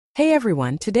Hey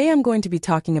everyone, today I'm going to be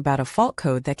talking about a fault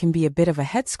code that can be a bit of a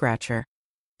head-scratcher.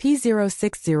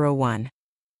 P0601.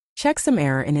 Checksum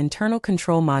error in internal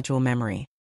control module memory.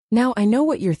 Now I know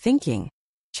what you're thinking.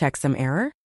 Checksum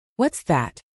error? What's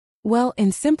that? Well,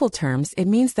 in simple terms, it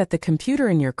means that the computer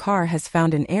in your car has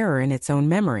found an error in its own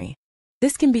memory.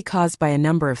 This can be caused by a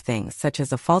number of things, such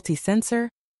as a faulty sensor,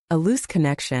 a loose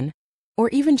connection, or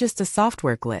even just a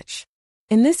software glitch.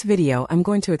 In this video, I'm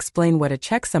going to explain what a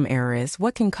checksum error is,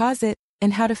 what can cause it,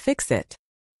 and how to fix it.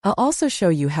 I'll also show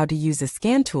you how to use a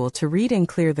scan tool to read and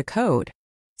clear the code.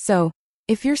 So,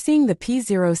 if you're seeing the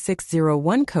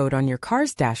P0601 code on your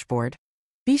car's dashboard,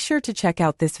 be sure to check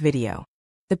out this video.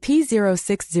 The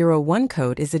P0601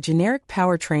 code is a generic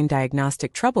powertrain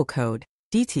diagnostic trouble code,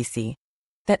 DTC,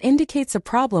 that indicates a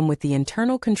problem with the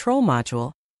internal control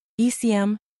module,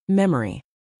 ECM, memory.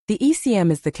 The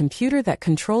ECM is the computer that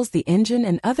controls the engine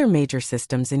and other major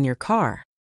systems in your car.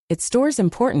 It stores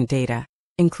important data,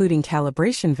 including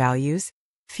calibration values,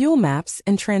 fuel maps,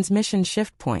 and transmission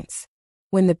shift points.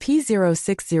 When the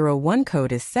P0601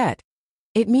 code is set,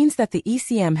 it means that the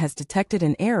ECM has detected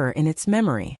an error in its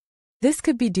memory. This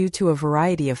could be due to a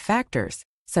variety of factors,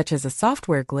 such as a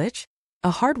software glitch,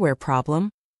 a hardware problem,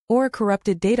 or a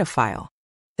corrupted data file.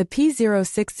 The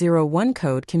P0601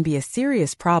 code can be a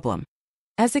serious problem,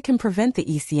 as it can prevent the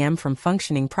ECM from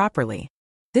functioning properly.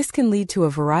 This can lead to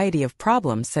a variety of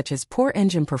problems such as poor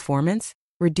engine performance,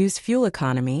 reduced fuel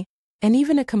economy, and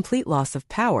even a complete loss of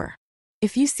power.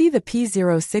 If you see the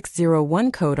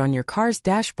P0601 code on your car's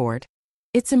dashboard,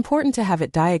 it's important to have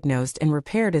it diagnosed and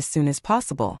repaired as soon as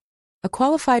possible. A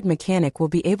qualified mechanic will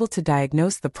be able to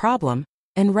diagnose the problem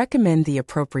and recommend the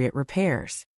appropriate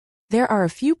repairs. There are a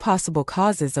few possible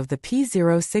causes of the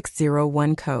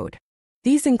P0601 code.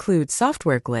 These include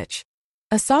software glitch.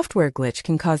 A software glitch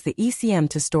can cause the ECM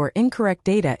to store incorrect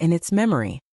data in its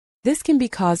memory. This can be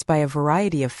caused by a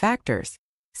variety of factors,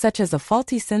 such as a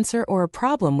faulty sensor or a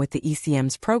problem with the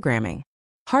ECM's programming.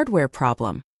 Hardware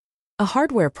problem. A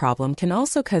hardware problem can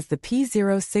also cause the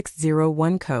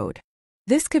P0601 code.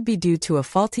 This could be due to a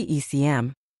faulty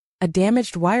ECM, a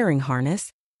damaged wiring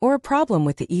harness, or a problem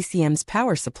with the ECM's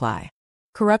power supply.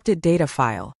 Corrupted data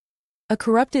file. A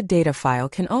corrupted data file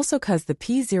can also cause the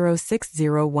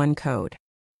P0601 code.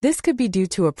 This could be due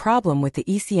to a problem with the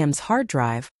ECM's hard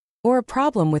drive, or a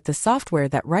problem with the software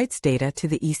that writes data to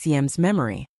the ECM's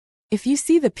memory. If you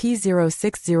see the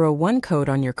P0601 code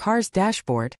on your car's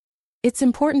dashboard, it's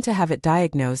important to have it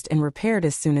diagnosed and repaired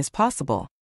as soon as possible.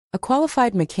 A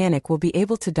qualified mechanic will be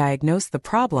able to diagnose the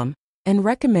problem and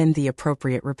recommend the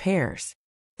appropriate repairs.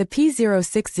 The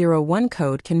P0601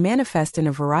 code can manifest in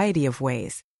a variety of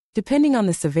ways, depending on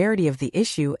the severity of the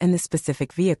issue and the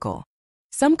specific vehicle.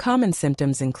 Some common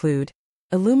symptoms include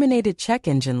illuminated check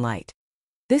engine light.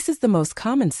 This is the most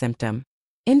common symptom,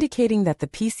 indicating that the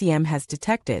PCM has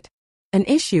detected an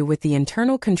issue with the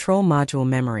internal control module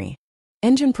memory.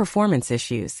 Engine performance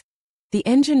issues. The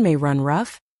engine may run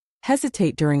rough,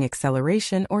 hesitate during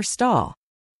acceleration, or stall.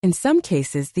 In some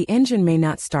cases, the engine may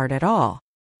not start at all.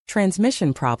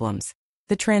 Transmission problems.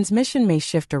 The transmission may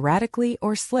shift erratically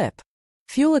or slip.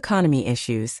 Fuel economy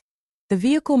issues. The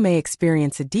vehicle may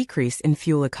experience a decrease in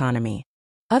fuel economy.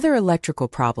 Other electrical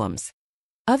problems.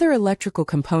 Other electrical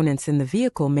components in the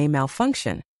vehicle may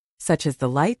malfunction, such as the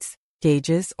lights,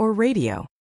 gauges, or radio.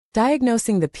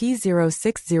 Diagnosing the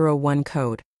P0601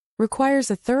 code requires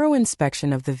a thorough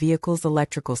inspection of the vehicle's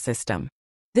electrical system.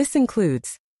 This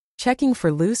includes checking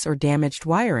for loose or damaged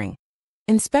wiring.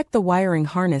 Inspect the wiring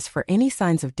harness for any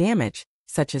signs of damage,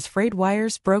 such as frayed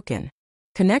wires, broken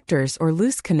connectors, or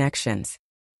loose connections.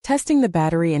 Testing the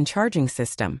battery and charging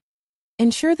system.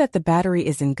 Ensure that the battery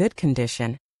is in good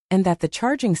condition and that the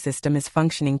charging system is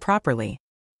functioning properly.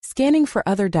 Scanning for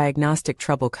other diagnostic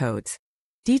trouble codes.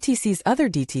 Other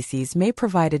DTCs may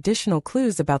provide additional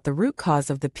clues about the root cause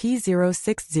of the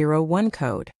P0601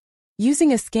 code.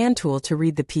 Using a scan tool to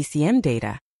read the PCM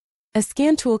data. A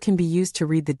scan tool can be used to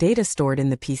read the data stored in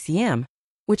the PCM,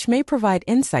 which may provide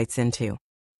insights into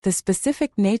the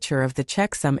specific nature of the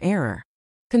checksum error.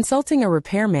 Consulting a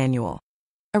repair manual.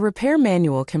 A repair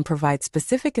manual can provide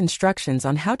specific instructions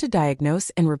on how to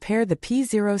diagnose and repair the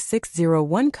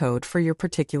P0601 code for your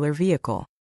particular vehicle.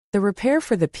 The repair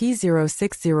for the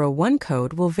P0601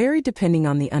 code will vary depending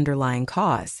on the underlying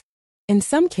cause. In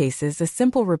some cases, a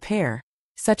simple repair,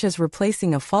 such as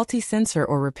replacing a faulty sensor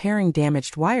or repairing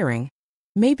damaged wiring,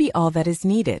 may be all that is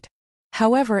needed.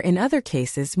 However, in other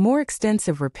cases, more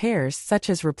extensive repairs, such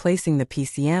as replacing the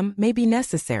PCM, may be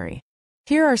necessary.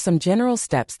 Here are some general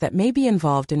steps that may be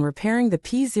involved in repairing the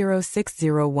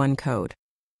P0601 code.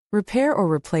 Repair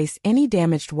or replace any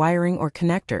damaged wiring or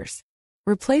connectors.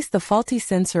 Replace the faulty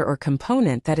sensor or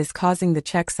component that is causing the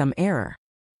checksum error.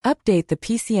 Update the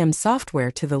PCM software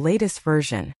to the latest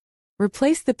version.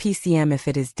 Replace the PCM if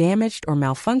it is damaged or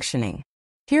malfunctioning.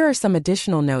 Here are some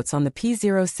additional notes on the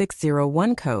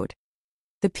P0601 code.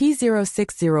 The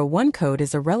P0601 code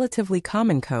is a relatively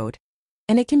common code,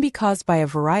 and it can be caused by a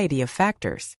variety of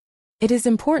factors. It is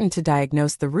important to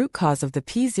diagnose the root cause of the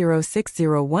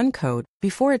P0601 code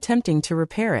before attempting to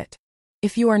repair it.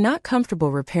 If you are not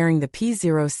comfortable repairing the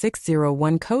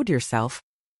P0601 code yourself,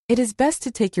 it is best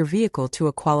to take your vehicle to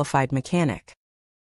a qualified mechanic.